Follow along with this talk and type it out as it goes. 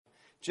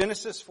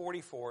Genesis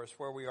 44 is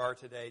where we are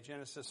today.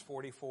 Genesis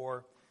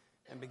 44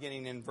 and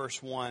beginning in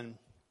verse 1.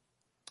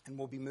 And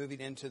we'll be moving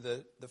into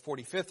the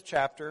 45th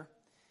chapter.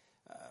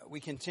 We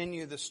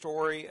continue the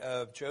story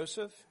of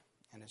Joseph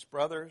and his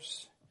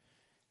brothers.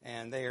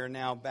 And they are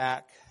now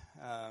back.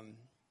 They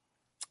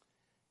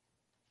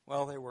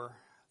were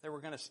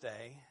going to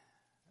stay.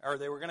 Or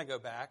they were going to go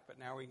back, but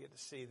now we get to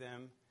see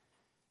them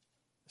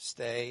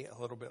stay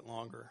a little bit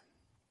longer.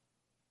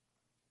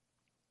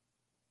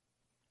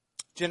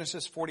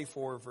 Genesis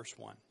 44, verse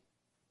 1.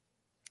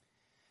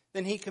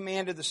 Then he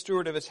commanded the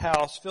steward of his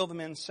house, fill the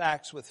men's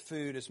sacks with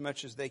food as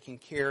much as they can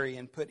carry,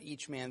 and put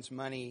each man's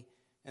money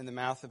in the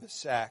mouth of his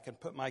sack, and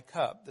put my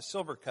cup, the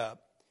silver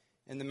cup,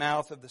 in the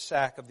mouth of the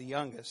sack of the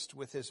youngest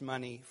with his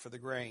money for the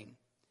grain.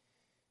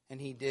 And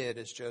he did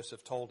as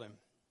Joseph told him.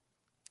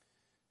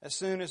 As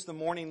soon as the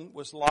morning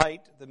was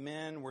light, the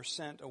men were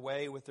sent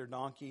away with their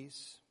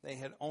donkeys. They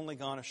had only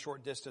gone a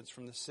short distance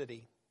from the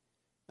city.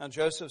 Now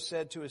Joseph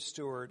said to his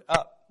steward,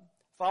 "Up,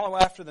 follow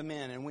after the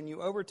men, and when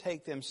you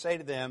overtake them, say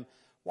to them,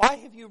 'Why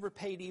have you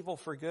repaid evil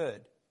for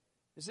good?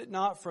 Is it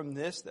not from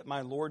this that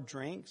my Lord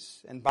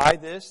drinks, and by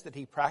this that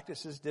he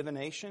practices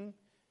divination?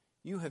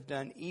 You have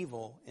done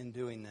evil in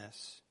doing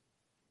this.'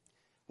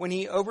 When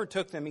he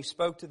overtook them, he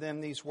spoke to them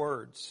these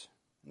words.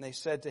 And they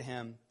said to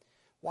him,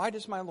 'Why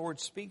does my Lord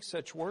speak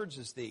such words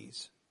as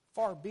these?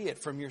 Far be it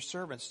from your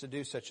servants to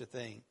do such a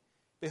thing.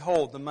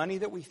 Behold, the money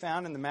that we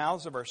found in the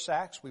mouths of our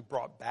sacks we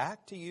brought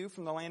back to you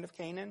from the land of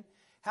Canaan.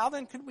 How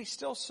then could we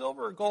steal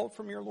silver or gold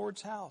from your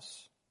Lord's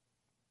house?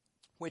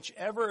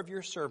 Whichever of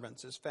your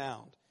servants is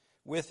found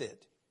with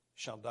it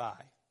shall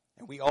die,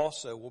 and we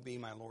also will be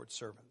my Lord's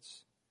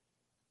servants.'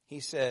 He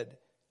said,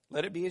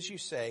 'Let it be as you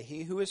say.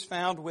 He who is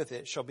found with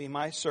it shall be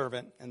my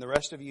servant, and the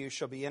rest of you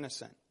shall be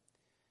innocent.'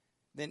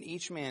 Then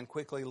each man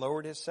quickly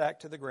lowered his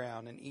sack to the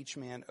ground, and each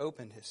man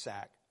opened his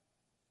sack.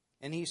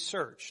 And he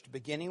searched,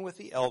 beginning with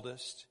the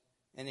eldest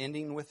and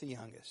ending with the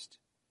youngest.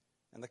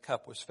 And the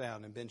cup was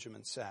found in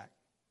Benjamin's sack.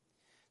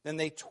 Then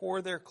they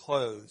tore their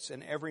clothes,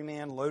 and every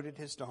man loaded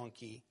his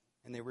donkey,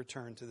 and they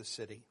returned to the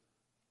city.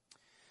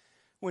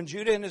 When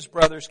Judah and his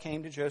brothers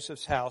came to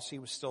Joseph's house, he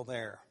was still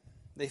there.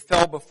 They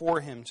fell before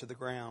him to the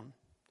ground.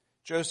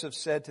 Joseph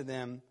said to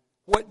them,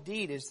 'What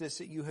deed is this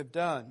that you have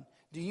done?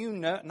 Do you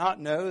not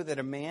know that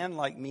a man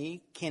like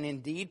me can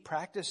indeed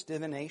practice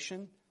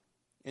divination?'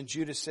 And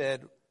Judah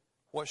said,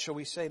 'What shall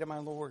we say to my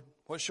Lord?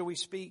 What shall we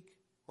speak?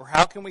 Or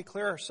how can we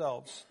clear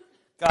ourselves?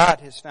 God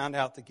has found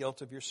out the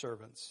guilt of your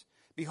servants.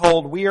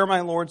 Behold, we are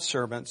my Lord's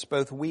servants,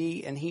 both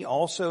we and he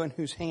also in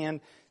whose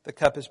hand the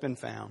cup has been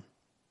found.'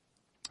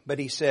 But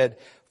he said,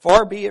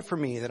 'Far be it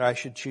from me that I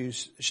should do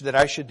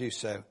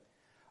so.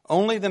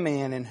 Only the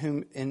man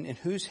in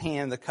whose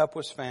hand the cup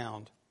was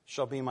found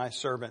shall be my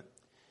servant.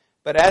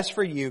 But as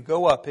for you,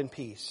 go up in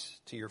peace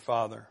to your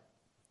father.'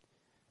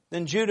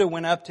 Then Judah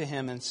went up to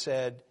him and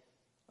said,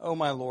 'O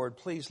my Lord,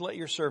 please let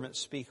your servant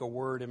speak a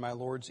word in my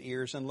Lord's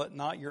ears, and let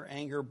not your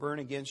anger burn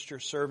against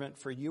your servant,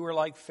 for you are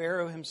like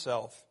Pharaoh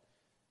himself.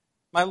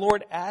 My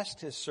Lord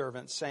asked his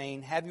servant,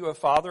 saying, Have you a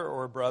father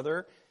or a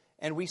brother?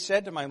 And we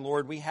said to my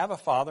Lord, We have a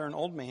father, an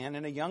old man,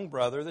 and a young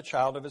brother, the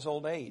child of his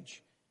old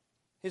age.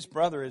 His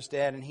brother is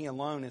dead, and he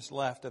alone is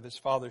left of his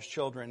father's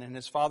children, and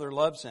his father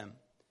loves him.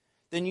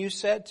 Then you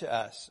said to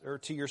us, or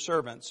to your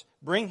servants,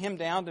 Bring him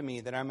down to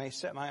me, that I may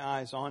set my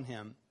eyes on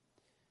him.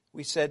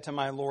 We said to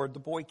my Lord, The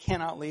boy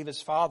cannot leave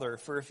his father,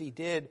 for if he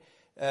did,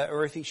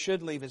 or if he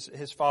should leave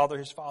his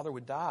father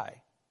would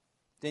die.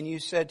 Then you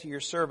said to your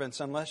servants,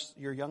 Unless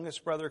your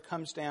youngest brother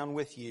comes down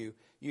with you,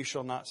 you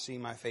shall not see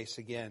my face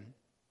again.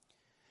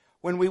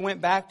 When we went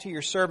back to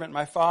your servant,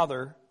 my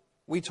father,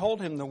 we told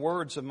him the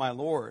words of my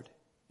Lord.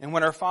 And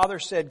when our father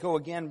said, Go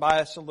again, buy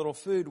us a little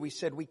food, we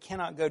said, We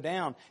cannot go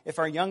down. If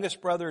our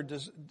youngest brother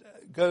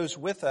goes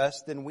with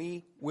us, then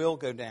we will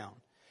go down.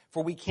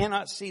 For we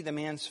cannot see the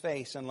man's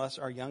face unless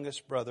our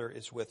youngest brother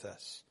is with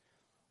us.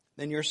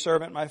 Then your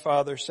servant, my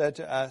father, said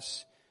to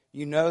us,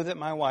 You know that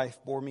my wife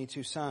bore me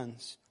 2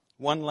 sons.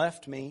 One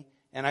left me,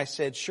 and I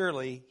said,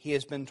 Surely he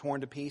has been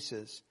torn to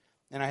pieces,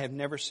 and I have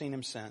never seen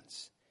him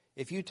since.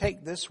 If you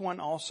take this one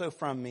also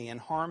from me, and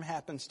harm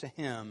happens to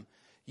him,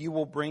 you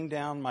will bring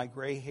down my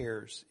gray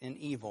hairs in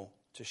evil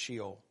to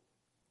Sheol.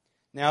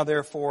 Now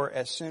therefore,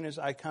 as soon as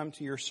I come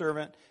to your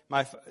servant,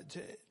 my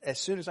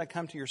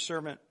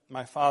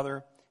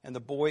father, and the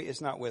boy is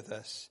not with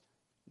us,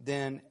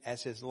 then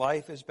as his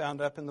life is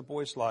bound up in the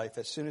boy's life,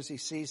 as soon as he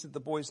sees that the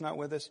boy is not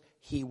with us,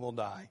 he will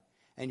die.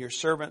 And your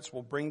servants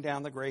will bring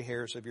down the gray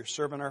hairs of your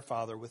servant our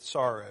father with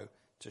sorrow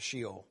to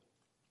Sheol.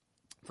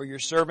 For your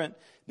servant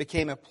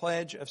became a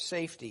pledge of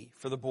safety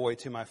for the boy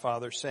to my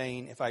father,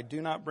 saying, If I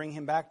do not bring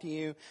him back to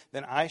you,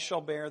 then I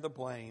shall bear the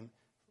blame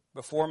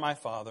before my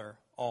father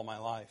all my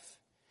life.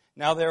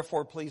 Now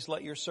therefore, please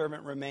let your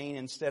servant remain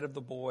instead of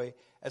the boy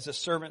as a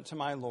servant to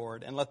my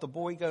Lord, and let the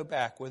boy go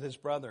back with his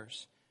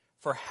brothers.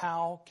 For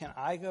how can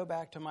I go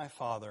back to my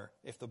father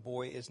if the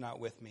boy is not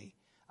with me?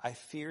 I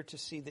fear to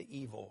see the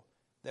evil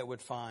that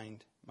would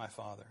find my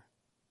father.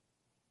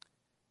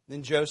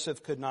 Then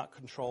Joseph could not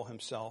control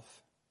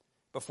himself,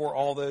 before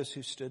all those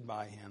who stood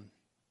by him.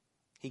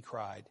 He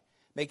cried,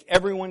 "Make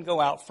everyone go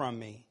out from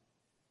me."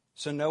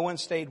 So no one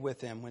stayed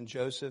with him when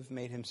Joseph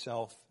made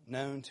himself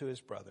known to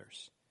his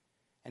brothers.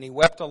 And he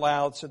wept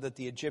aloud so that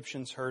the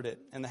Egyptians heard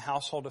it, and the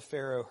household of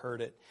Pharaoh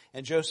heard it.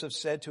 And Joseph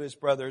said to his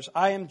brothers,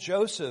 "I am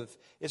Joseph.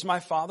 Is my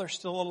father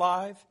still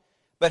alive?"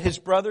 But his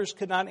brothers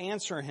could not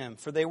answer him,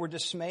 for they were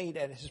dismayed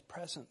at his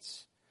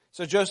presence.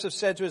 So Joseph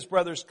said to his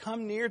brothers,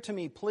 "Come near to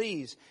me,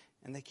 please."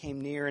 And they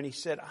came near, and he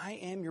said, "I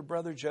am your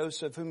brother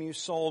Joseph, whom you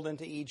sold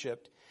into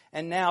Egypt.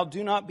 And now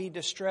do not be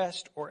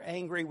distressed or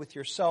angry with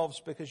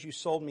yourselves because you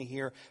sold me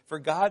here, for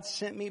God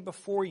sent me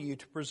before you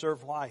to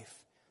preserve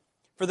life.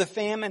 For the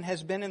famine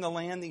has been in the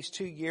land these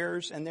 2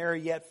 years, and there are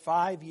yet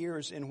 5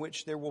 years in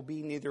which there will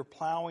be neither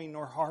plowing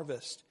nor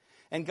harvest.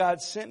 And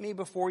God sent me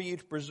before you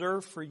to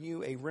preserve for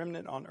you a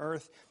remnant on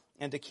earth,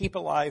 and to keep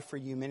alive for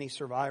you many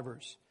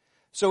survivors.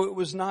 So it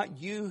was not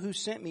you who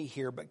sent me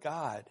here, but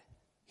God.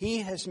 He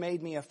has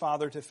made me a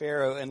father to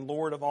Pharaoh, and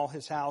lord of all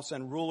his house,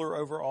 and ruler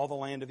over all the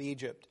land of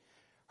Egypt.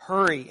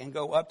 Hurry and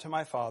go up to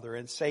my father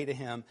and say to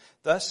him,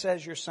 'Thus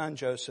says your son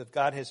Joseph,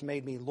 God has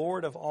made me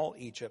lord of all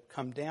Egypt.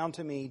 Come down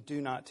to me,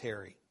 do not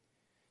tarry.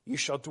 You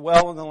shall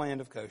dwell in the land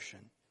of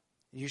Goshen.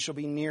 You shall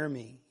be near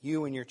me,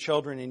 you and your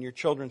children and your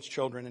children's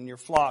children, and your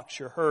flocks,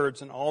 your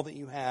herds, and all that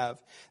you have.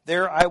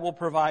 There I will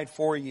provide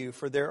for you,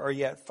 for there are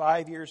yet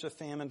 5 years of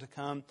famine to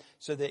come,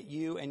 so that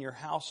you and your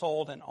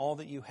household and all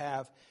that you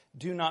have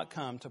do not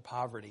come to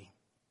poverty.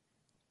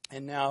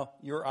 And now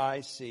your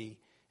eyes see,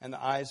 and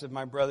the eyes of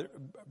my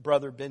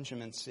brother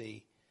Benjamin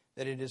see,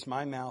 that it is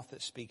my mouth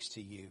that speaks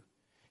to you.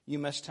 You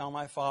must tell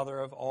my father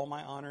of all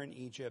my honor in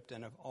Egypt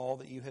and of all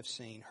that you have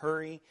seen.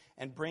 Hurry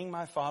and bring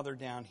my father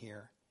down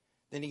here.'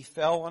 Then he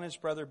fell on his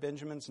brother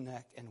Benjamin's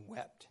neck and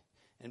wept.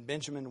 And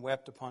Benjamin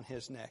wept upon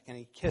his neck. And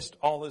he kissed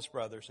all his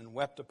brothers and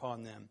wept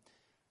upon them.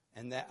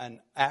 And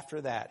after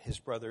that, his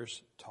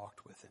brothers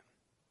talked with him."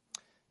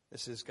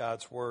 This is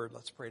God's word.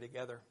 Let's pray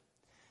together.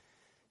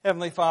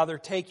 Heavenly Father,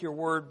 take your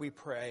word, we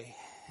pray,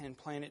 and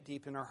plant it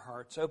deep in our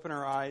hearts. Open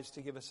our eyes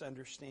to give us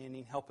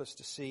understanding. Help us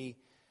to see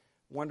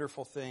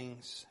wonderful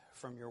things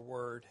from your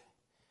word.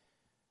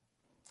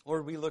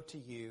 Lord, we look to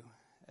you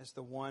as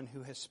the one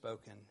who has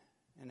spoken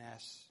and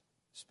ask,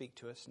 speak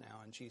to us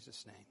now in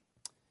Jesus' name.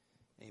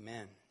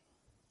 Amen.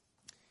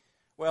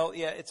 Well,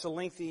 yeah, it's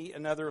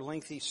another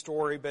lengthy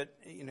story, but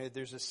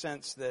there's a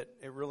sense that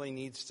it really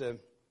needs to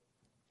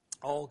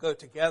all go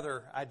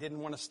together. I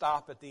didn't want to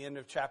stop at the end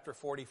of chapter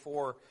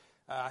 44.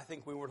 I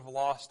think we would have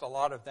lost a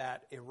lot of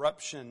that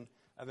eruption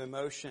of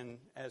emotion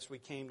as we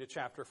came to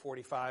chapter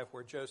 45,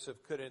 where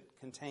Joseph couldn't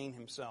contain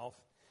himself.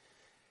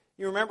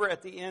 You remember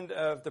at the end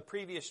of the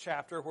previous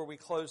chapter where we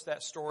closed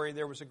that story,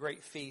 there was a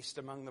great feast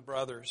among the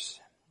brothers.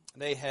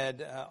 They had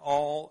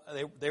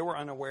they were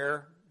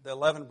unaware. The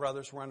 11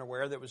 brothers were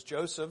unaware that it was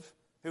Joseph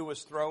who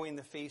was throwing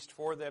the feast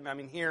for them. I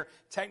mean, here,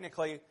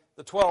 technically,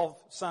 the 12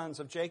 sons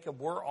of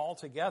Jacob were all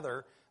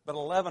together, but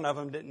 11 of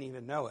them didn't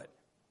even know it.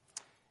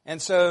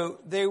 And so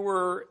they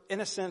were,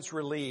 in a sense,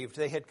 relieved.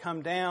 They had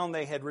come down,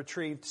 they had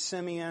retrieved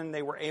Simeon,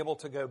 they were able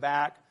to go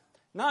back,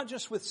 not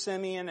just with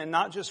Simeon and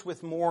not just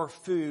with more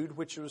food,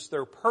 which was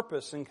their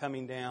purpose in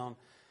coming down,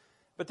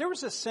 but there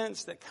was a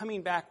sense that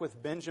coming back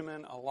with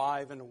Benjamin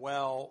alive and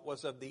well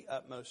was of the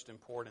utmost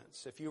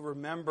importance. If you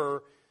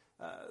remember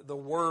the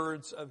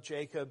words of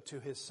Jacob to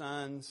his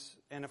sons,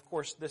 and of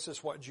course this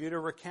is what Judah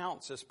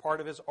recounts as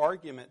part of his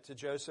argument to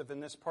Joseph in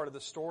this part of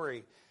the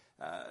story,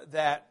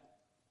 that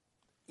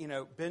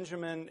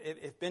Benjamin,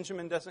 if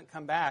Benjamin doesn't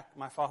come back,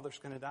 my father's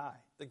going to die.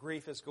 The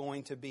grief is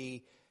going to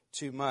be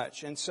too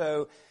much. And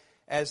so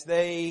as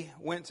they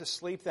went to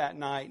sleep that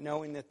night,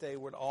 knowing that they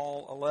would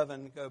all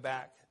 11 go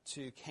back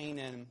to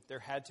Canaan, there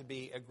had to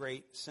be a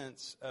great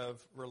sense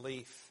of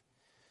relief.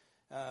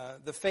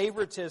 The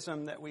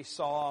favoritism that we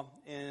saw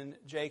in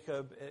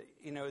Jacob,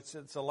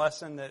 it's a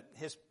lesson that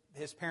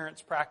his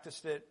parents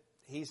practiced it.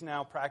 He's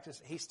now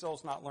practiced. He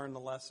still's not learned the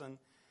lesson.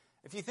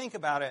 If you think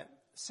about it,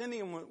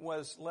 Simeon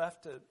was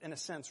left to, in a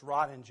sense,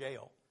 rot in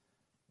jail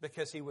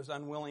because he was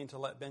unwilling to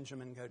let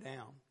Benjamin go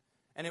down.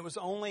 And it was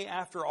only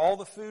after all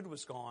the food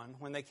was gone,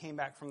 when they came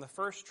back from the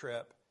first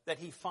trip, that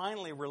he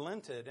finally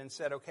relented and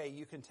said, okay,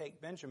 you can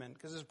take Benjamin.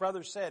 Because his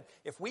brothers said,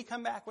 if we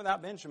come back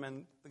without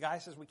Benjamin, the guy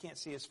says we can't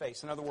see his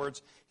face. In other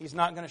words, he's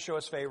not going to show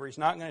us favor. He's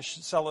not going to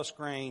sell us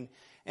grain.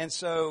 And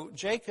so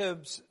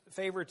Jacob's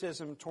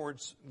favoritism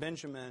towards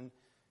Benjamin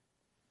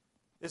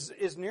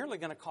is nearly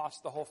going to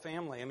cost the whole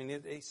family. I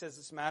mean, he says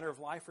it's a matter of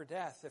life or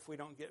death if we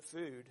don't get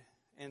food.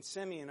 And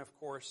Simeon, of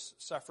course,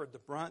 suffered the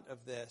brunt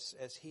of this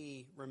as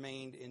he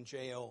remained in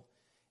jail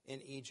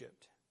in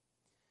Egypt.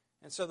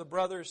 And so the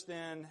brothers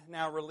then,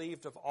 now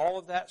relieved of all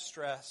of that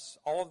stress,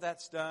 all of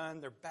that's done,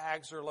 their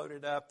bags are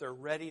loaded up, they're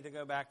ready to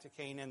go back to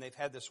Canaan. They've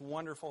had this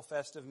wonderful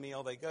festive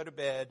meal. They go to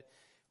bed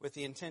with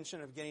the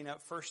intention of getting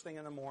up first thing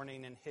in the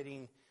morning and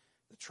hitting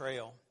the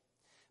trail.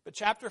 But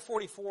chapter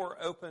 44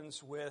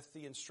 opens with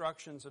the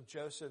instructions of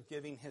Joseph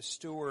giving his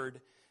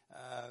steward,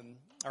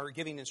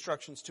 giving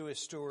instructions to his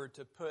steward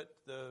to put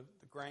the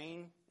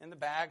grain in the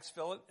bags,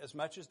 fill it as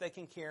much as they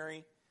can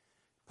carry,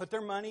 put their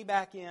money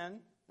back in.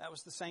 That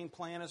was the same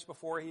plan as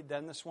before. He'd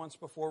done this once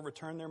before,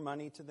 return their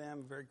money to them,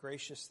 a very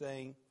gracious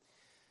thing.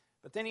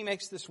 But then he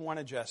makes this one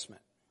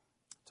adjustment.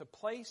 To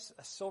place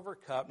a silver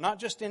cup, not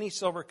just any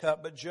silver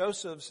cup, but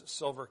Joseph's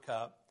silver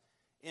cup,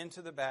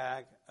 into the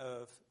bag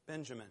of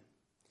Benjamin.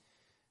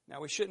 Now,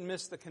 we shouldn't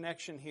miss the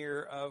connection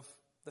here of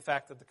the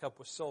fact that the cup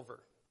was silver,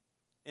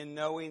 in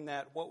knowing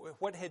that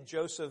what had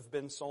Joseph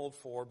been sold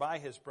for by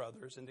his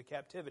brothers into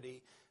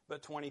captivity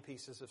but 20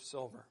 pieces of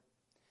silver.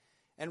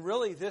 And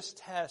really, this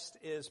test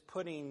is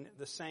putting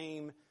the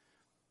same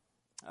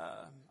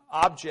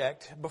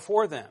object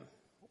before them.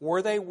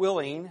 Were they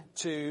willing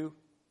to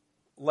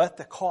let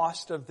the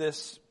cost of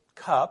this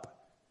cup,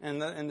 in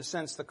the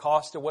sense the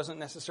cost, it wasn't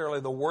necessarily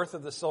the worth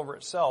of the silver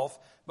itself,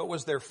 but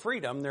was their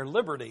freedom, their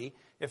liberty,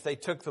 if they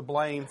took the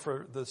blame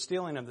for the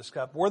stealing of this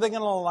cup, were they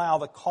going to allow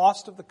the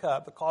cost of the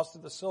cup, the cost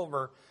of the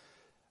silver,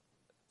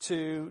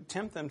 to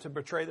tempt them to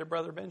betray their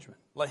brother Benjamin?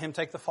 Let him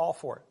take the fall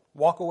for it.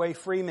 Walk away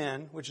free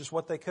men, which is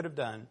what they could have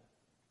done,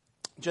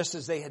 just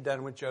as they had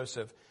done with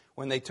Joseph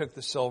when they took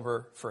the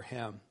silver for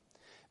him.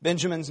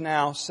 Benjamin's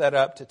now set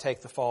up to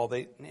take the fall,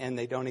 and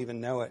they don't even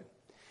know it.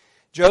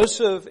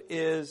 Joseph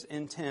is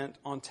intent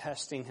on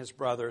testing his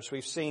brothers.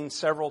 We've seen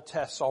several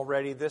tests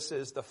already. This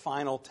is the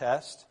final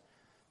test.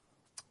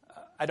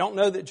 I don't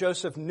know that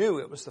Joseph knew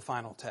it was the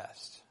final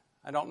test.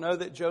 I don't know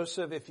that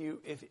Joseph,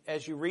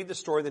 as you read the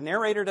story, the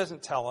narrator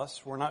doesn't tell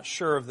us. We're not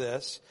sure of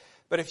this.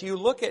 But if you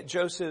look at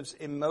Joseph's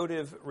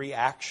emotive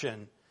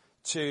reaction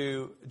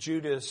to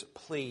Judah's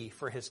plea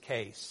for his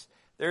case,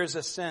 there is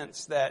a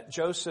sense that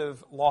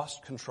Joseph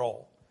lost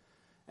control.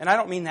 And I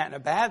don't mean that in a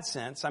bad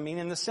sense. I mean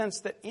in the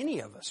sense that any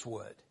of us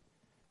would,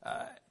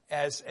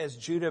 as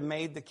Judah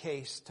made the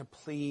case to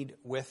plead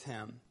with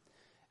him.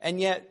 And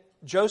yet,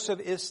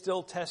 Joseph is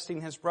still testing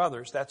his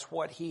brothers. That's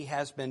what he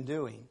has been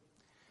doing.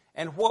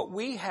 And what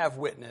we have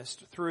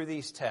witnessed through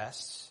these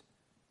tests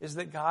is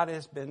that God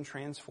has been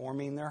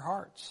transforming their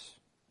hearts.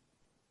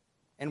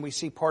 And we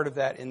see part of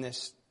that in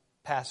this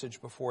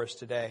passage before us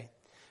today.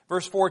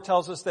 Verse 4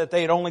 tells us that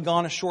they had only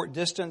gone a short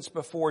distance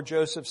before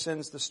Joseph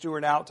sends the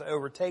steward out to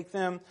overtake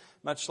them,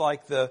 much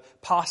like the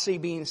posse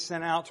being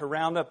sent out to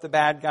round up the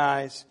bad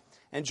guys.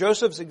 And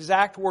Joseph's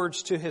exact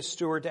words to his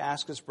steward to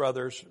ask his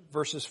brothers,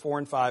 verses 4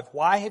 and 5,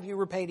 "Why have you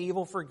repaid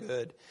evil for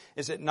good?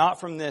 Is it not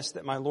from this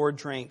that my Lord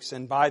drinks,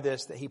 and by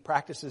this that he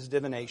practices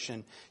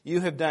divination?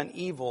 You have done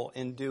evil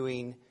in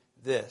doing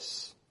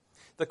this."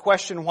 The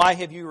question, why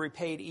have you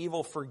repaid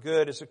evil for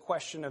good, is a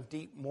question of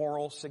deep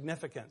moral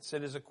significance.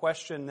 It is a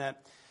question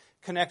that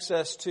connects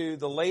us to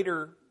the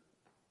later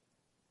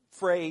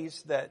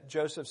phrase that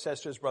Joseph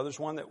says to his brothers,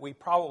 one that we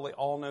probably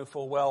all know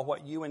full well: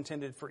 what you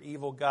intended for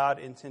evil, God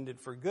intended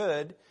for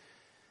good.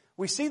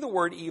 We see the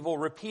word evil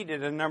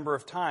repeated a number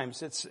of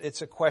times.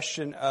 It's a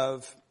question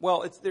of,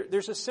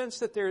 there's a sense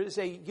that there is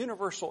a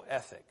universal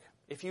ethic.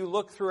 If you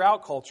look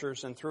throughout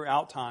cultures and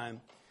throughout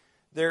time,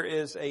 there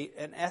is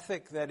an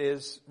ethic that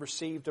is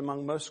received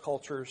among most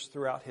cultures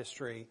throughout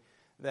history,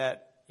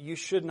 that you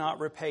should not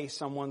repay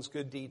someone's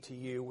good deed to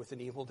you with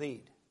an evil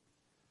deed.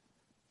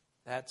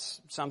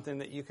 That's something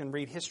that you can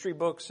read history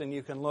books and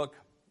you can look,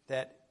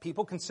 that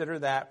people consider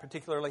that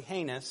particularly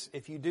heinous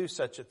if you do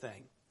such a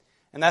thing.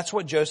 And that's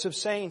what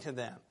Joseph's saying to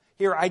them.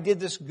 Here, I did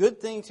this good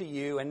thing to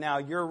you, and now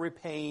you're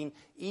repaying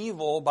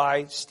evil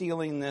by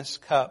stealing this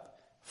cup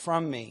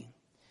from me.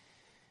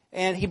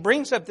 And he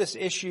brings up this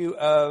issue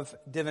of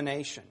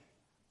divination.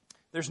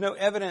 There's no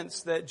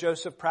evidence that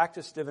Joseph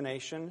practiced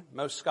divination.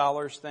 Most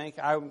scholars think,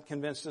 I'm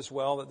convinced as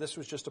well, that this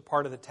was just a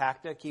part of the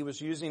tactic. He was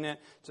using it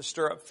to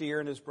stir up fear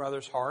in his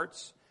brothers'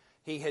 hearts.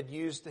 He had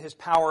used his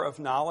power of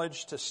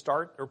knowledge to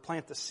start or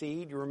plant the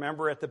seed. You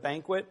remember at the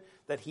banquet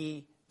that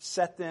he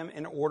set them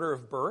in order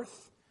of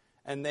birth,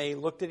 and they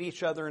looked at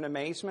each other in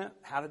amazement.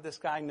 How did this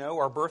guy know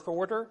our birth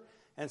order?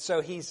 And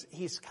so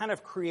he's kind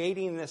of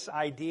creating this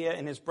idea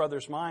in his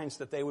brothers' minds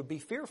that they would be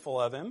fearful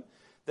of him,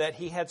 that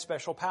he had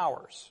special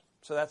powers.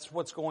 So that's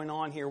what's going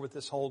on here with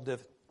this whole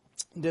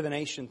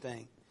divination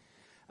thing.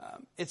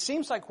 It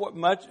seems like what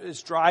much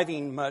is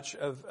driving much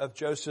of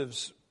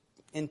Joseph's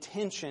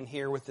intention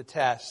here with the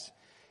test,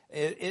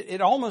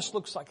 it almost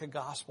looks like a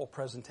gospel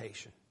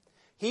presentation.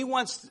 He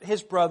wants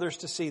his brothers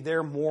to see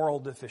their moral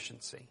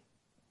deficiency,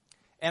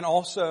 and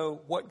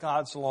also what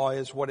God's law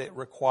is, what it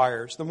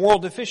requires. The moral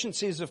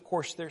deficiency is, of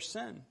course, their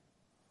sin.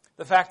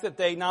 The fact that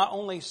they not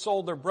only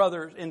sold their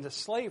brother into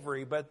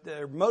slavery, but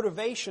their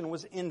motivation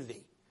was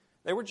envy.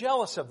 They were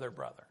jealous of their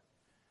brother.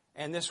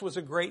 And this was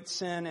a great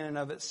sin in and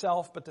of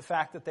itself, but the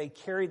fact that they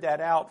carried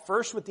that out,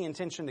 first with the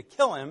intention to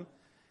kill him,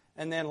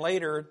 and then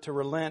later to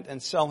relent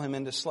and sell him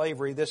into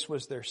slavery, this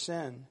was their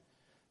sin.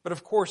 But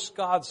of course,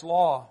 God's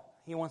law,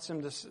 he wants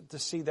them to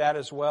see that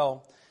as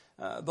well.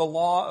 The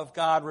law of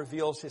God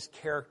reveals his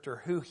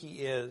character, who he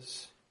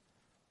is.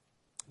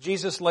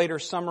 Jesus later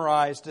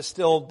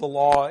distilled the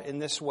law in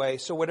this way: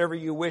 "So whatever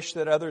you wish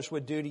that others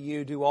would do to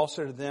you, do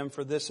also to them,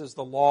 for this is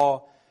the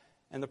law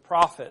and the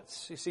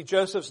prophets." You see,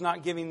 Joseph's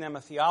not giving them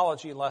a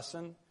theology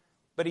lesson,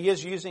 but he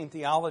is using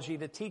theology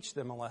to teach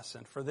them a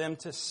lesson, for them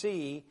to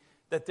see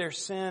that their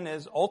sin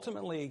is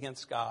ultimately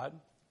against God,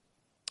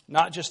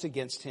 not just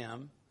against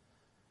Him,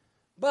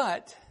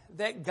 but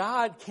that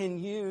God can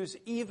use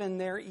even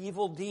their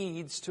evil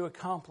deeds to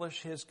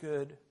accomplish His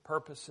good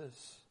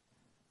purposes.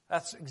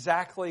 That's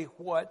exactly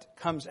what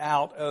comes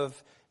out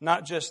of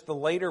not just the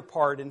later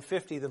part in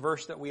 50, the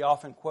verse that we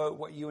often quote,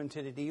 what you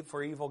intended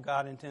for evil,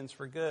 God intends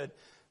for good.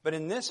 But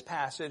in this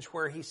passage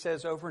where he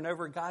says over and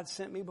over, God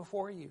sent me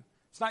before you.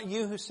 It's not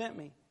you who sent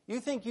me. You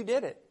think you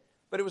did it,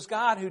 but it was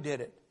God who did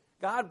it.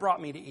 God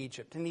brought me to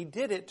Egypt, and He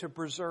did it to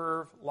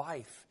preserve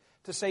life,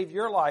 to save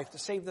your life, to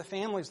save the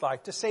family's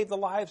life, to save the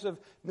lives of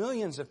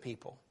millions of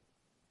people.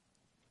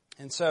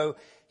 And so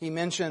he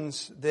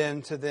mentions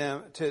then to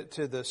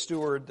the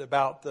steward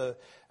about the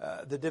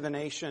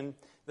divination,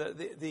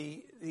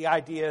 the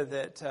idea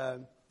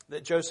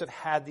that Joseph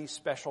had these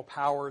special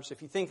powers.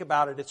 If you think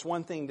about it, it's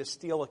one thing to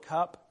steal a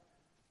cup,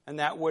 and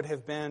that would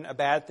have been a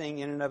bad thing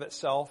in and of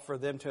itself for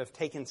them to have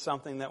taken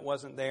something that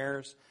wasn't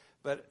theirs.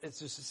 But it's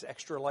just this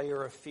extra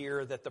layer of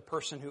fear that the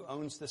person who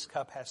owns this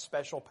cup has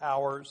special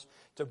powers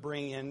to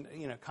bring in,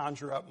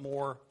 conjure up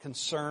more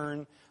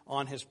concern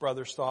on his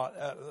brother's thought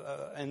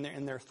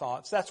and their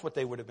thoughts. That's what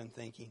they would have been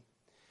thinking.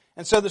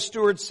 And so the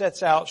steward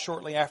sets out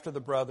shortly after the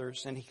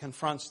brothers, and he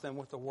confronts them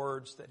with the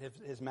words that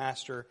his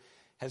master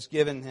has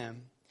given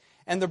him.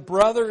 And the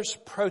brothers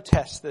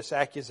protest this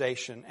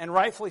accusation, and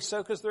rightfully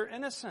so, because they're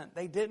innocent.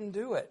 They didn't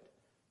do it.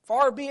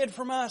 Far be it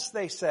from us,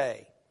 they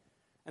say.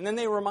 And then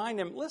they remind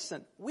him,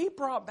 listen, we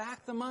brought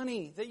back the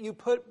money that you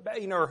put,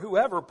 or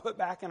whoever put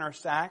back in our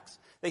sacks.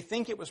 They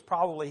think it was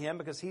probably him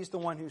because he's the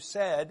one who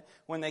said,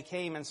 when they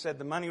came and said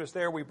the money was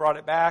there, we brought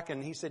it back.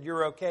 And he said,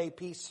 you're okay,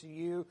 peace to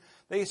you.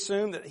 They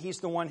assume that he's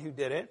the one who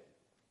did it.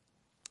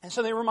 And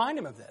so they remind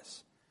him of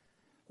this.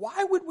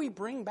 Why would we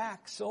bring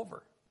back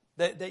silver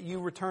that you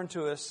returned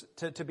to us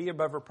to be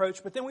above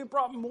reproach? But then we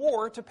brought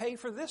more to pay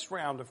for this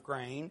round of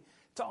grain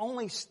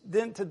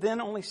to then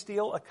only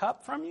steal a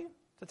cup from you?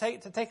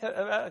 To take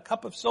a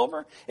cup of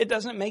silver? It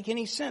doesn't make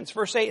any sense.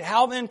 Verse 8,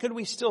 how then could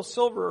we steal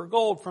silver or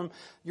gold from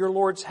your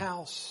Lord's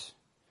house?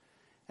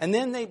 And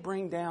then they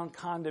bring down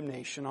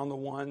condemnation on the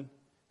one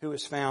who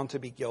is found to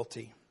be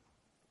guilty.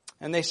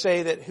 And they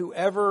say that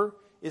whoever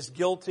is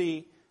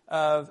guilty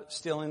of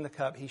stealing the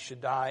cup, he should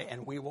die,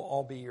 and we will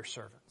all be your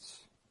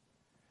servants.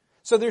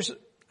 So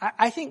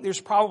I think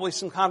there's probably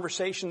some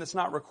conversation that's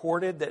not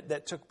recorded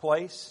that took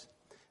place,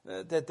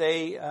 that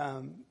they...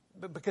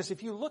 Because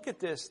if you look at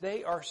this,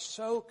 they are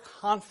so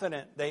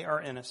confident they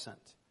are innocent.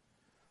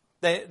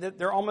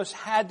 There almost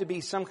had to be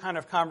some kind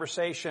of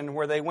conversation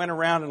where they went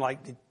around and like,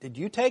 did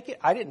you take it?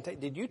 I didn't take.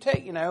 Did you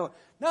take? No,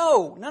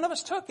 none of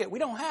us took it. We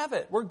don't have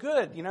it. We're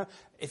good.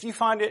 If you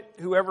find it,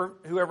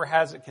 whoever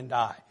has it can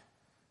die.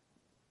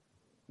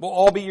 We'll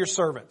all be your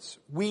servants.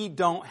 We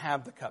don't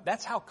have the cup.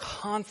 That's how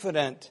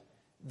confident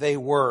they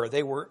were.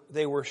 They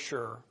were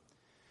sure.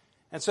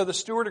 And so the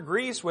steward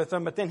agrees with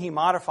them, but then he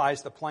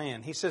modifies the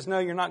plan. He says, no,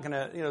 you're not going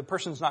to, the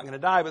person's not going to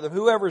die, but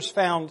whoever's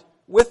found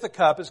with the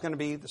cup is going to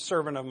be the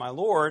servant of my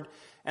Lord,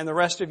 and the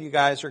rest of you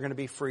guys are going to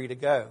be free to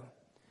go.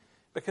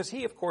 Because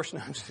he, of course,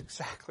 knows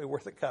exactly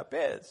where the cup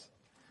is.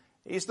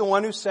 He's the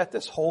one who set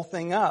this whole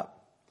thing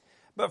up.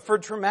 But for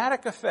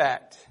dramatic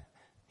effect,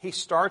 he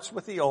starts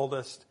with the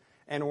oldest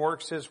and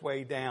works his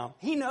way down.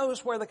 He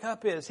knows where the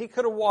cup is. He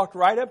could have walked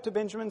right up to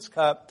Benjamin's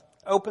cup,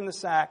 opened the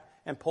sack,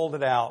 and pulled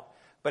it out.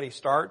 But he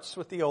starts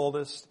with the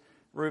oldest,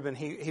 Reuben.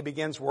 He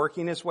begins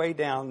working his way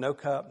down. No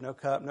cup, no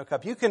cup, no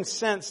cup. You can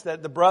sense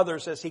that the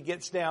brothers, as he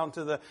gets down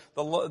to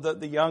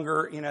the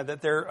younger,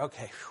 that they're,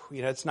 okay,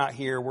 it's not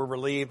here. We're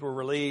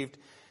relieved.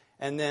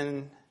 And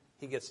then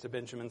he gets to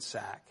Benjamin's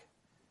sack,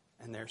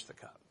 and there's the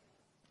cup.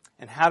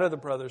 And how do the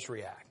brothers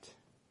react?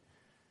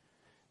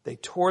 They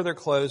tore their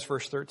clothes,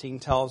 verse 13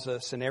 tells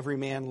us, and every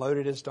man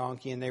loaded his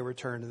donkey, and they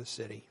returned to the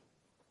city.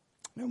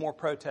 No more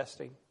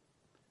protesting.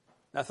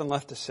 Nothing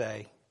left to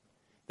say.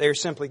 They are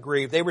simply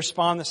grieved. They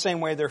respond the same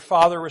way their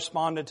father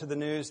responded to the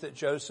news that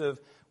Joseph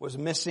was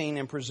missing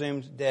and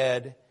presumed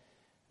dead.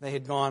 They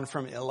had gone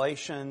from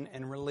elation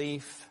and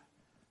relief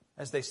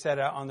as they set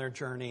out on their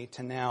journey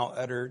to now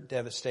utter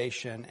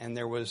devastation, and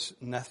there was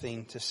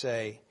nothing to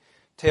say.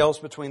 Tails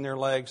between their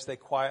legs, they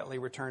quietly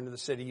returned to the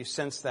city. You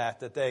sense that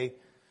they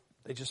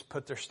just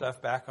put their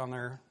stuff back on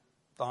their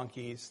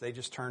donkeys. They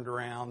just turned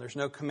around. There's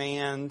no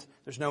command.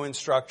 There's no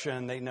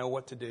instruction. They know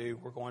what to do.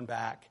 We're going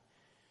back.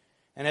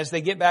 And as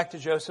they get back to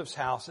Joseph's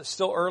house, it's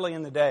still early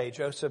in the day.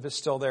 Joseph is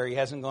still there. He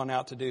hasn't gone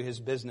out to do his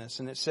business.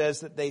 And it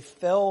says that they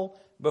fell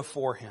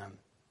before him.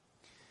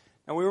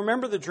 And we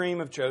remember the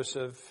dream of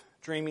Joseph,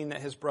 dreaming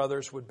that his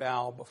brothers would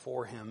bow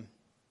before him.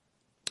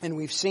 And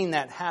we've seen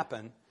that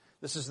happen.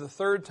 This is the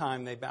third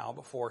time they bow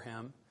before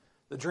him.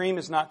 The dream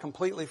is not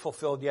completely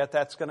fulfilled yet.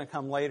 That's going to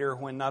come later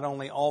when not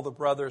only all the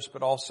brothers,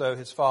 but also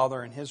his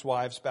father and his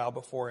wives bow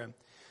before him.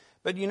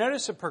 But you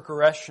notice a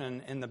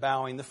progression in the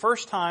bowing. The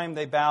first time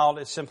they bowed,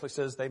 it simply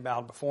says they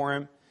bowed before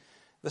him.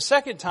 The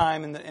second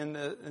time in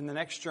the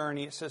next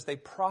journey, it says they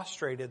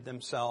prostrated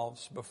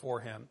themselves before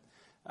him.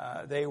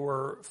 They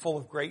were full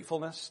of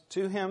gratefulness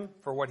to him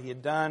for what he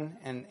had done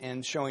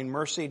and showing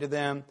mercy to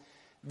them.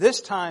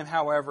 This time,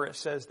 however, it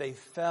says they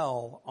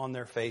fell on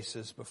their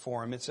faces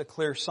before him. It's a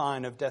clear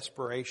sign of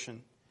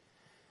desperation.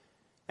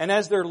 And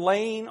as they're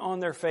laying on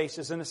their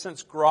faces, in a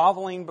sense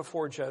groveling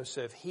before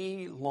Joseph,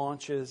 he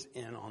launches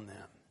in on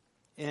them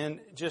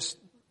in just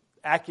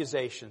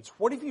accusations.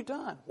 What have you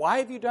done? Why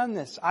have you done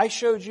this? I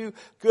showed you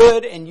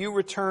good and you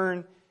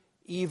return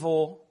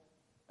evil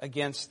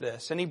against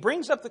this. And he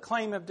brings up the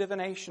claim of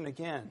divination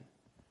again.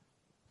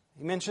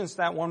 He mentions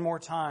that one more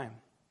time,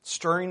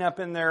 stirring up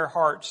in their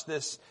hearts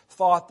this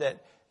thought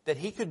that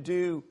he could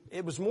do,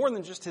 it was more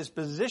than just his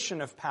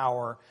position of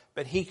power,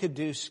 but he could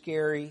do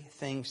scary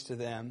things to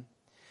them.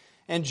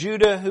 And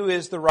Judah, who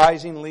is the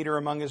rising leader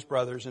among his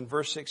brothers, in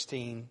verse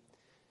 16,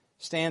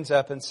 stands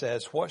up and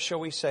says, "What shall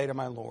we say to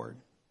my Lord?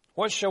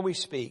 What shall we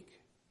speak?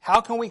 How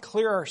can we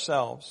clear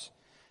ourselves?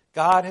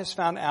 God has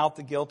found out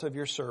the guilt of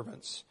your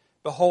servants.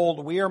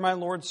 Behold, we are my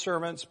Lord's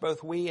servants,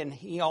 both we and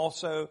he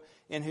also,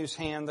 in whose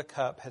hand the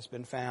cup has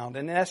been found."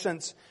 In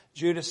essence,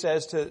 Judah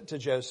says to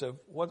Joseph,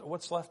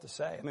 what's left to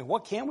say? I mean,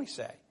 what can we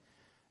say?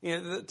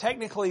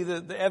 Technically,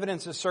 the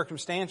evidence is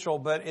circumstantial,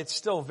 but it's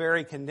still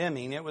very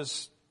condemning. It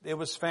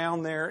was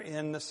found there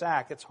in the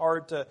sack. It's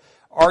hard to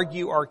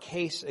argue our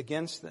case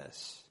against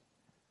this.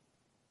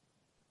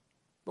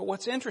 But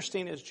what's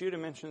interesting is Judah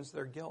mentions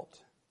their guilt.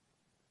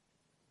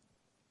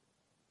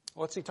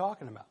 What's he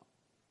talking about?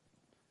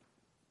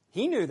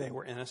 He knew they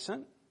were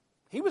innocent.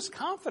 He was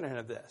confident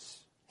of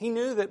this. He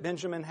knew that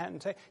Benjamin hadn't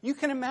taken. You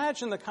can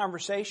imagine the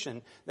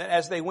conversation that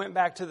as they went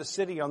back to the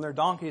city on their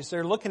donkeys,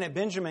 they're looking at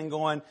Benjamin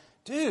going,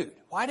 "Dude,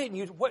 why didn't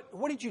you,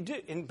 what did you do?"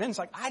 And Ben's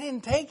like, "I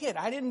didn't take it.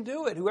 I didn't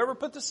do it. Whoever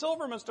put the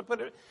silver must have put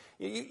it."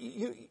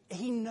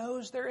 He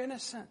knows they're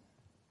innocent,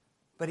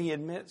 but he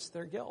admits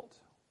their guilt.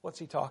 What's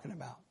he talking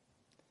about?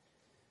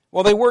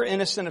 Well, they were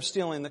innocent of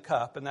stealing the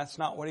cup, and that's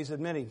not what he's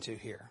admitting to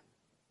here.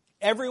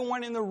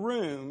 Everyone in the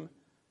room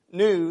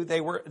knew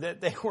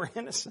that they were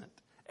innocent.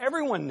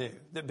 Everyone knew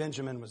that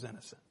Benjamin was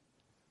innocent.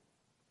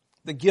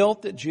 The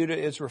guilt that Judah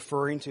is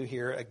referring to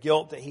here, a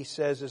guilt that he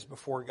says is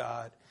before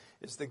God,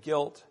 is the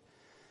guilt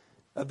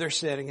of their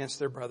sin against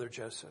their brother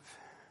Joseph.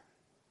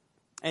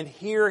 And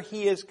here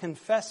he is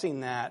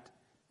confessing that,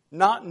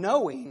 not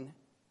knowing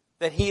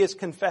that he is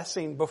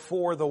confessing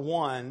before the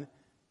one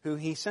who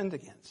he sinned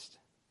against.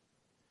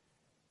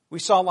 We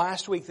saw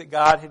last week that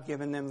God had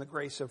given them the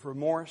grace of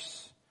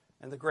remorse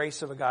and the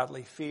grace of a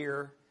godly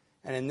fear.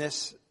 And in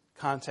this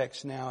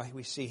context now,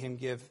 we see him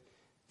give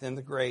them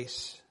the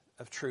grace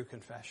of true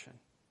confession,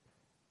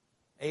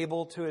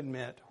 able to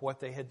admit what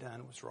they had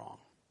done was wrong.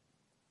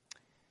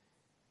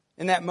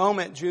 In that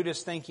moment,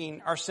 Judah's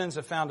thinking, our sins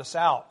have found us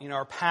out.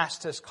 Our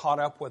past has caught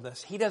up with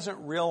us. He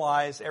doesn't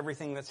realize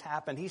everything that's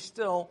happened. He's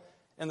still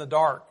in the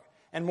dark.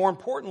 And more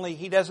importantly,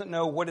 he doesn't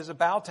know what is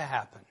about to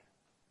happen.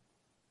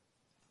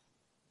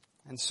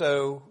 And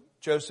so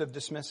Joseph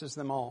dismisses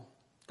them all.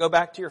 Go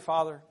back to your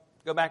father.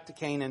 Go back to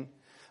Canaan.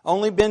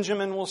 Only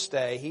Benjamin will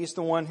stay. He's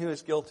the one who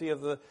is guilty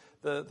of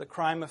the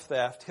crime of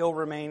theft. He'll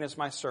remain as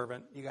my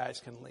servant. You guys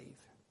can leave.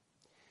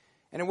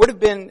 And it would have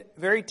been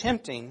very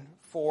tempting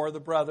for the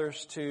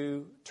brothers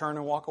to turn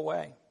and walk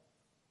away.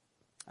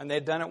 And they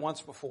had done it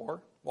once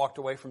before, walked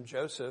away from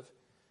Joseph.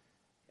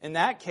 In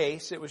that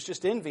case, it was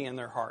just envy in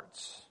their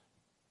hearts.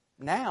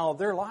 Now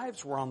their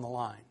lives were on the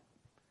line.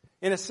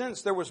 In a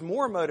sense, there was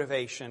more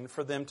motivation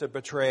for them to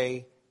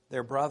betray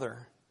their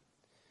brother.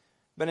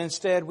 But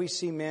instead, we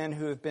see men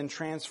who have been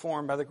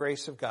transformed by the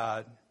grace of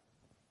God.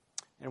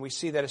 And we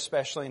see that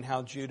especially in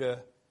how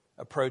Judah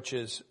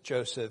approaches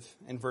Joseph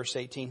in verse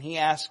 18. He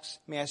asks,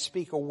 "May I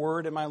speak a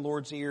word in my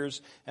Lord's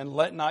ears, and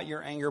let not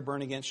your anger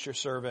burn against your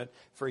servant,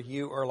 for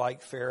you are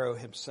like Pharaoh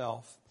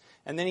himself."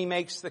 And then he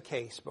makes the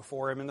case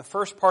before him. In the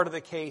first part of the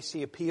case,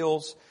 he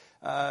appeals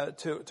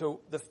to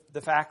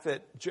the fact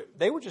that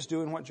they were just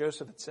doing what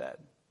Joseph had said.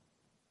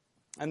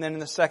 And then in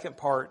the second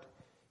part,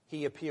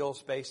 he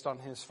appeals based on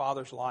his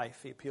father's life.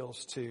 He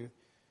appeals to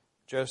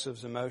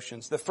Joseph's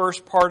emotions. The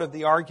first part of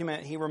the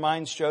argument, he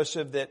reminds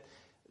Joseph that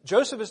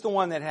Joseph is the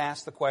one that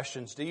asked the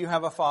questions. Do you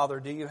have a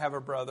father? Do you have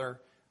a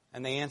brother?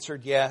 And they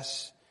answered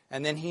yes.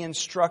 And then he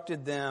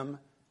instructed them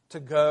to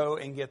go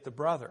and get the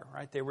brother,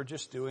 right? They were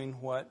just doing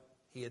what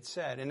he had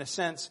said. In a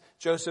sense,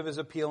 Joseph is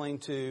appealing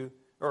to,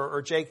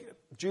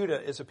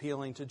 Judah is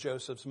appealing to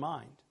Joseph's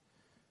mind.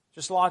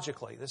 Just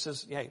logically, this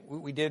is, hey,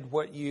 we did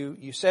what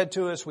you said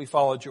to us. We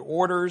followed your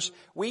orders.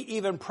 We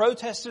even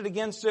protested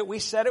against it. We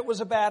said it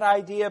was a bad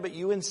idea, but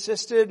you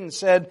insisted and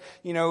said,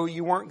 you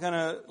weren't going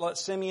to let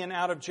Simeon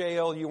out of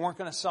jail. You weren't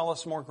going to sell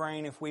us more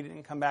grain if we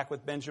didn't come back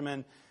with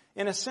Benjamin.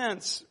 In a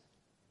sense,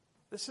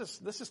 this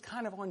is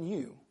kind of on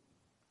you.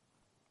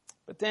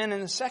 But then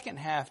in the second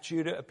half,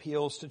 Judah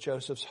appeals to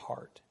Joseph's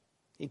heart.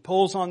 He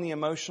pulls on the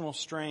emotional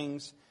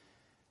strings,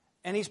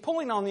 and he's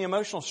pulling on the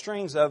emotional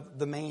strings of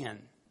the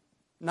man,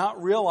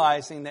 not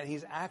realizing that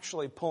he's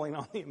actually pulling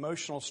on the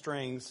emotional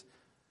strings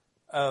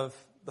of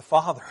the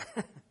father.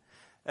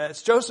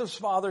 It's Joseph's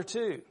father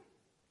too.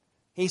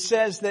 He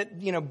says that,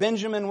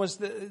 Benjamin was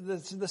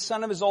the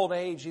son of his old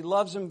age. He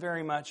loves him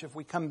very much. If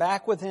we come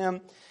back with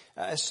him,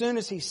 as soon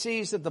as he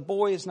sees that the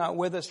boy is not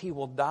with us, he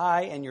will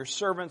die, and your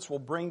servants will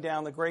bring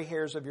down the gray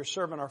hairs of your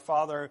servant, our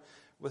father,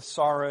 with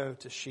sorrow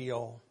to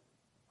Sheol.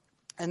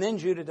 And then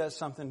Judah does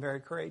something very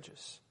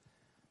courageous.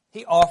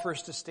 He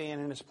offers to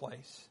stand in his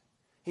place.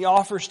 He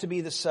offers to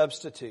be the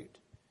substitute.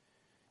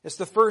 It's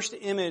the first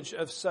image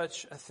of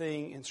such a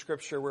thing in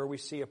Scripture where we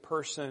see a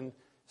person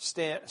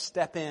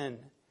step in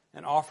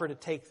and offer to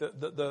take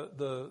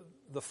the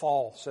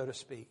fall, so to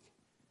speak,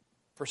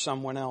 for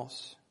someone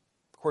else.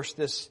 Of course,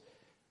 this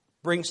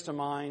brings to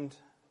mind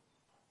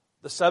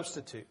the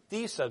substitute,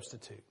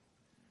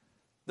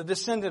 the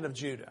descendant of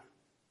Judah,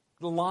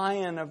 the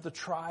Lion of the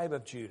tribe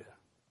of Judah,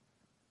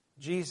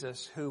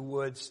 Jesus, who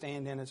would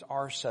stand in as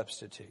our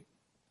substitute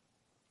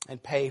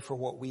and pay for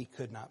what we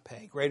could not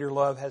pay. Greater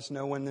love has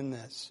no one than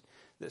this,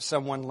 that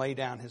someone lay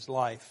down his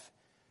life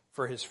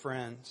for his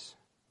friends.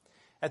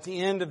 At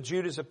the end of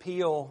Judah's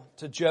appeal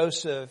to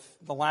Joseph,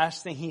 the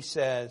last thing he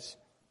says,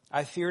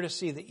 I fear to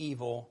see the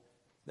evil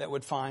that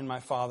would find my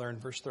father, in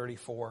verse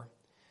 34.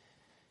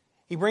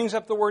 He brings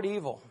up the word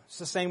evil. It's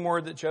the same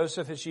word that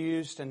Joseph has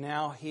used, and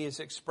now he is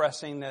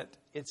expressing that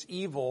it's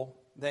evil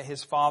that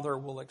his father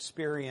will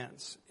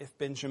experience if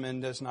Benjamin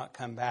does not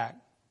come back.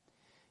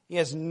 He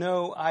has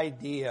no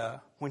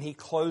idea when he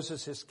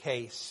closes his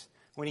case,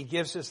 when he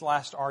gives his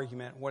last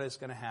argument, what is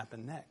going to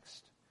happen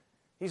next.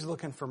 He's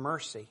looking for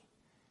mercy.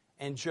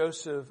 And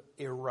Joseph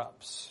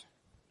erupts.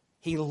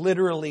 He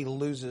literally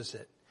loses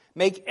it.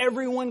 Make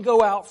everyone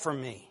go out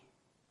from me.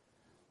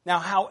 Now,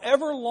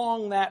 however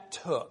long that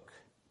took,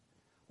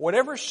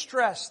 whatever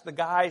stress the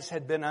guys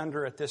had been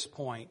under at this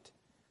point,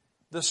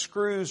 the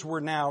screws were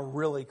now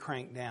really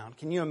cranked down.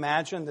 Can you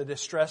imagine the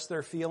distress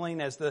they're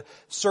feeling as the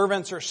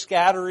servants are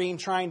scattering,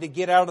 trying to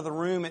get out of the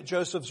room at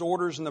Joseph's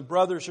orders, and the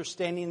brothers are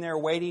standing there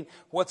waiting,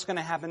 what's going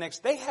to happen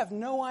next? They have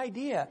no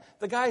idea.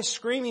 The guy's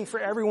screaming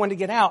for everyone to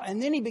get out,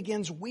 and then he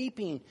begins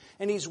weeping,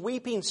 and he's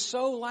weeping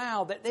so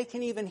loud that they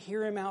can even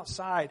hear him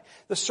outside.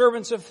 The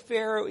servants of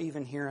Vero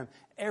even hear him.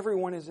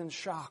 Everyone is in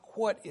shock.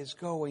 What is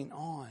going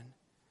on?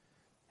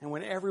 And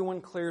when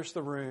everyone clears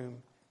the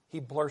room,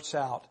 he blurts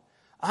out,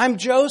 I'm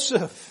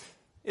Joseph.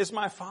 Is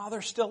my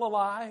father still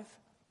alive?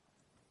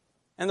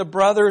 And the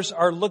brothers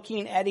are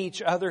looking at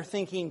each other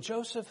thinking,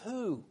 Joseph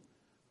who?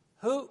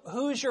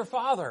 Who's your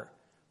father?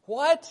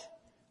 What?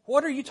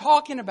 What are you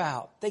talking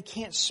about? They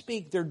can't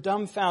speak. They're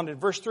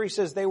dumbfounded. Verse 3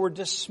 says they were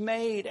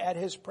dismayed at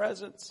his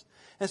presence.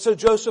 And so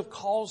Joseph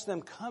calls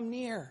them, come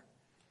near.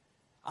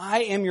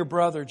 I am your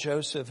brother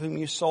Joseph, whom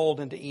you sold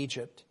into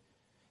Egypt.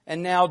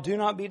 And now do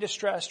not be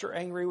distressed or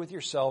angry with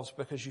yourselves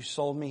because you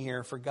sold me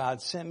here, for God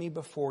sent me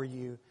before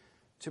you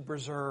to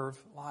preserve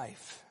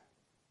life.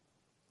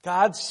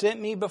 God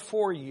sent me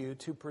before you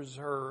to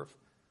preserve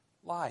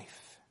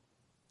life.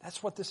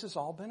 That's what this has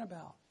all been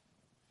about.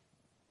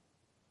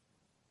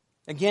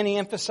 Again, he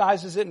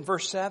emphasizes it in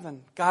verse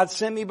 7. God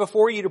sent me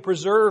before you to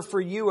preserve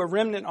for you a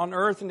remnant on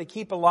earth and to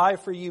keep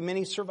alive for you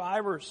many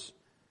survivors.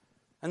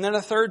 And then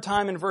a third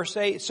time in verse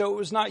 8, so it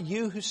was not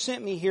you who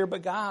sent me here,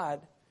 but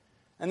God.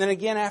 And then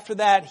again after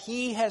that,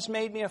 he has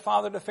made me a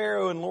father to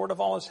Pharaoh and lord of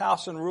all his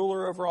house and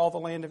ruler over all the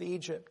land of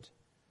Egypt.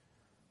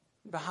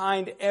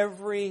 Behind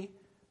every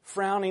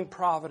frowning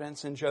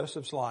providence in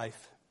Joseph's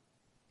life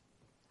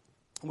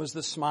was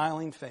the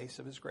smiling face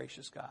of his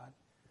gracious God,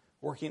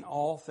 working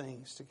all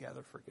things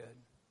together for good.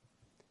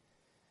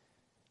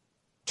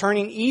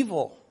 Turning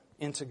evil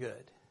into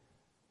good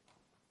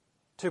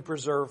to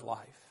preserve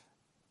life.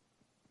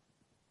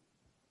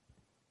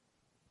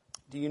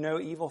 Do you know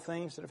evil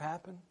things that have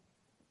happened?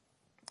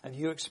 Have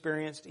you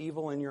experienced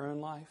evil in your own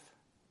life?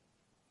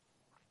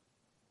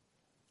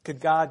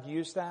 Could God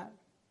use that?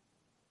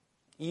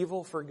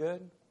 Evil for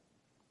good?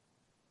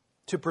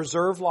 To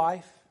preserve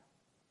life?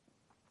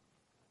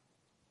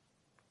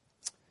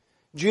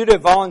 Judah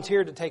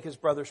volunteered to take his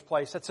brother's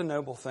place. That's a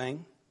noble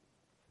thing.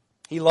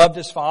 He loved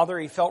his father.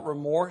 He felt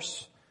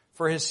remorse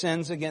for his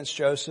sins against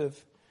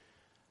Joseph.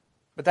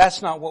 But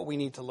that's not what we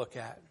need to look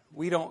at.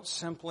 We don't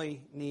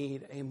simply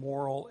need a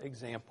moral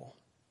example.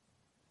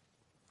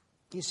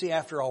 You see,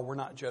 after all, we're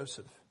not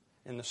Joseph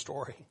in the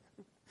story.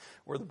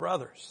 We're the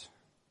brothers.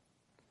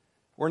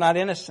 We're not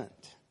innocent.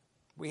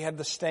 We have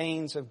the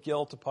stains of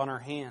guilt upon our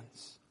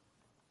hands.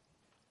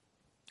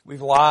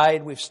 We've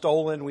lied, we've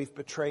stolen, we've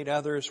betrayed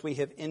others, we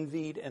have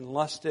envied and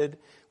lusted,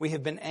 we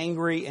have been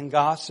angry and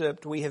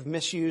gossiped, we have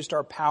misused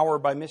our power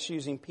by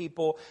misusing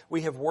people,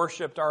 we have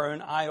worshipped our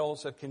own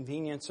idols of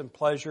convenience and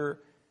pleasure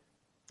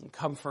and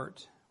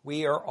comfort.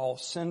 We are all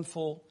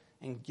sinful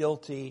and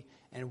guilty,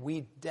 and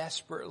we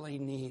desperately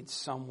need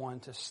someone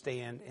to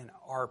stand in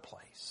our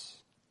place.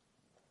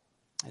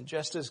 And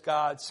just as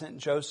God sent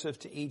Joseph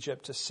to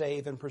Egypt to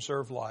save and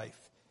preserve life,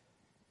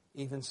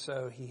 even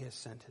so he has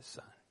sent his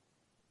son.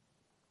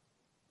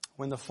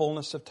 When the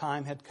fullness of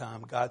time had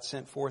come, God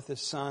sent forth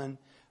his son,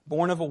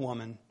 born of a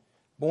woman,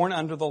 born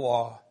under the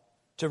law,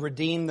 to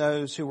redeem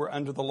those who were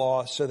under the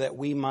law so that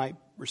we might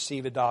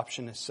receive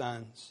adoption as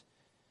sons.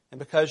 And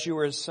because you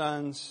were his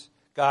sons,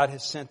 God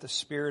has sent the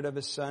Spirit of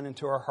His Son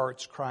into our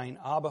hearts, crying,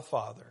 Abba,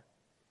 Father.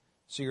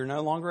 So you're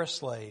no longer a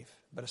slave,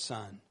 but a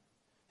son.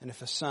 And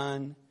if a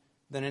son,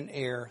 then an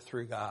heir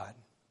through God.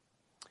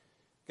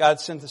 God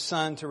sent the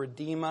Son to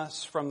redeem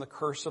us from the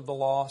curse of the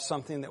law,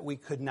 something that we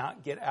could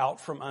not get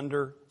out from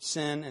under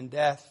sin and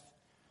death.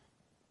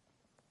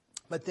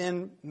 But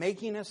then,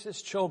 making us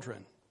His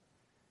children,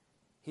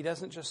 He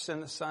doesn't just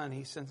send the Son,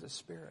 He sends His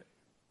Spirit.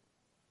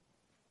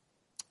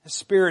 His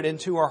Spirit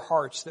into our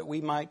hearts that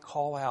we might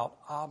call out,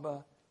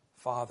 Abba,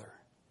 Father.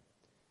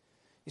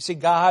 You see,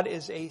 God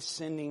is a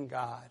sending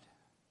God.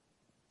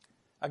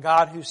 A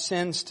God who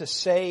sends to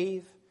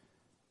save,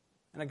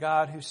 and a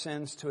God who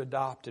sends to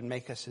adopt and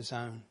make us His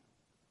own.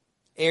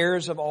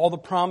 Heirs of all the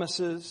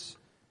promises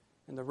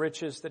and the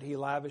riches that He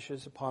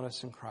lavishes upon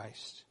us in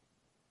Christ.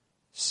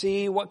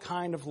 See what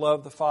kind of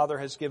love the Father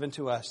has given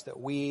to us that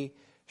we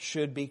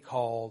should be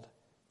called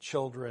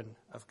children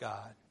of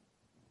God.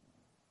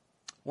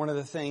 One of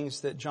the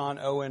things that John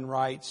Owen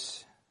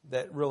writes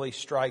that really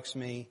strikes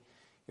me,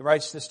 he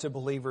writes this to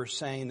believers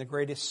saying, the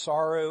greatest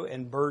sorrow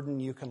and burden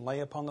you can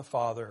lay upon the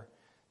Father,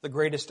 the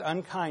greatest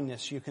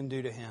unkindness you can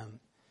do to Him,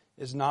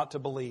 is not to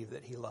believe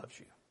that He loves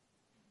you.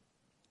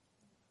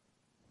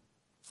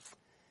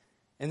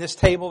 In this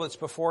table that's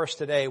before us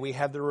today, we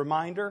have the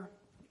reminder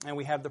and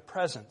we have the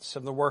presence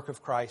of the work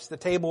of Christ. The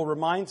table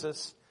reminds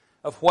us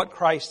of what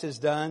Christ has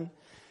done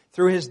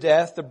through His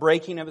death, the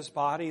breaking of His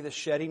body, the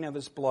shedding of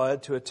His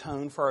blood to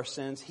atone for our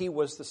sins. He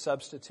was the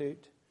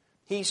substitute.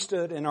 He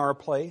stood in our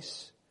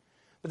place.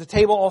 But the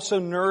table also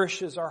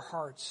nourishes our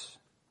hearts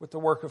with the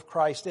work of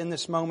Christ in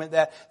this moment,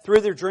 that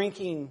through the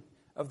drinking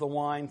of the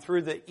wine,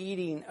 through the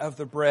eating of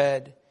the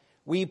bread,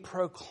 we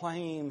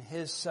proclaim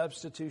His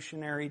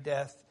substitutionary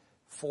death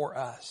for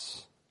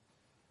us.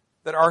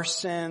 That our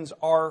sins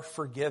are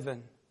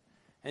forgiven.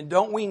 And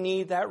don't we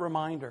need that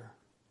reminder?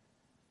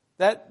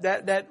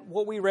 That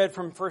what we read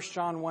from 1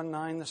 John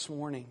 1:9 this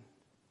morning,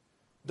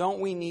 don't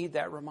we need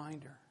that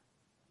reminder?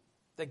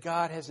 That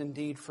God has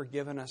indeed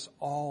forgiven us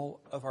all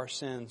of our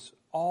sins,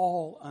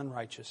 all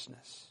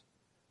unrighteousness.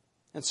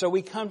 And so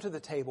we come to the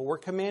table. We're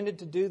commanded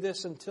to do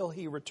this until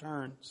He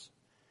returns.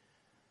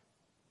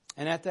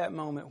 And at that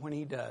moment when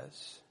He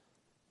does,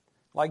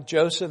 like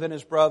Joseph and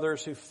his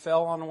brothers who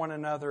fell on one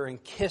another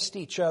and kissed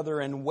each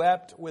other and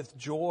wept with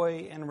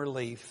joy and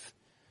relief,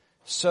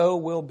 so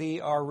will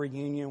be our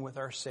reunion with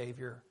our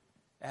Savior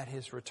at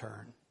His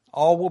return.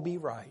 All will be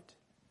right.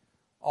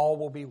 All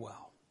will be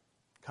well.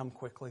 Come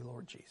quickly,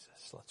 Lord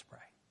Jesus. Let's pray.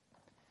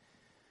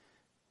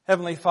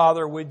 Heavenly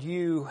Father, would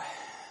you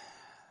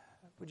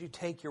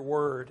take your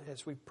word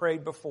as we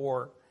prayed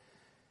before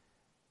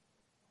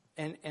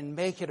and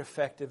make it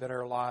effective in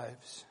our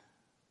lives?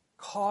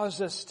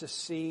 Cause us to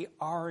see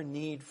our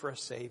need for a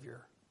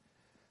Savior.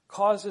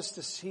 Cause us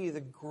to see the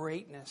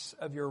greatness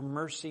of your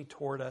mercy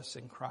toward us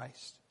in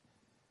Christ.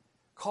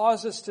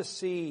 Cause us to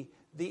see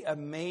the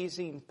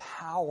amazing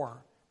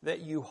power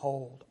that you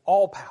hold,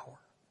 all power,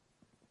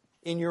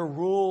 in your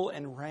rule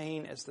and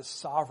reign as the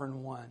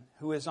sovereign one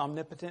who is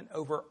omnipotent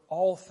over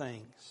all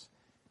things,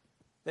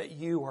 that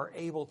you are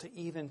able to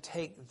even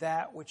take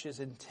that which is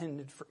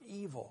intended for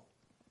evil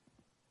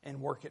and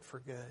work it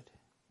for good.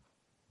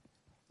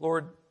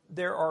 Lord,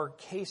 there are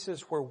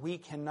cases where we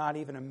cannot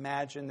even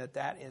imagine that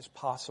that is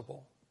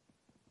possible.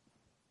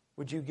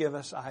 Would you give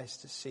us eyes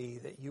to see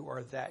that you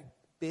are that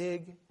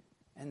big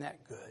and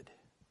that good?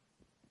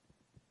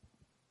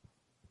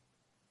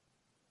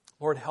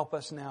 Lord, help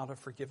us now to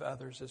forgive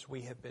others as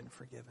we have been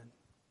forgiven.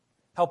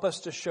 Help us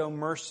to show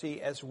mercy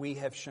as we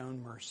have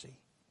shown mercy.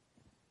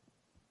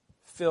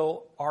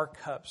 Fill our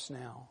cups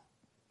now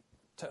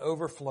to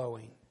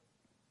overflowing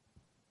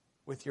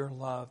with your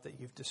love that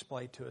you've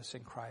displayed to us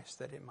in Christ,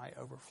 that it might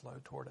overflow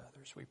toward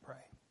others, we pray.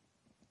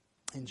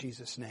 In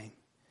Jesus' name,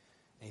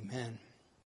 amen.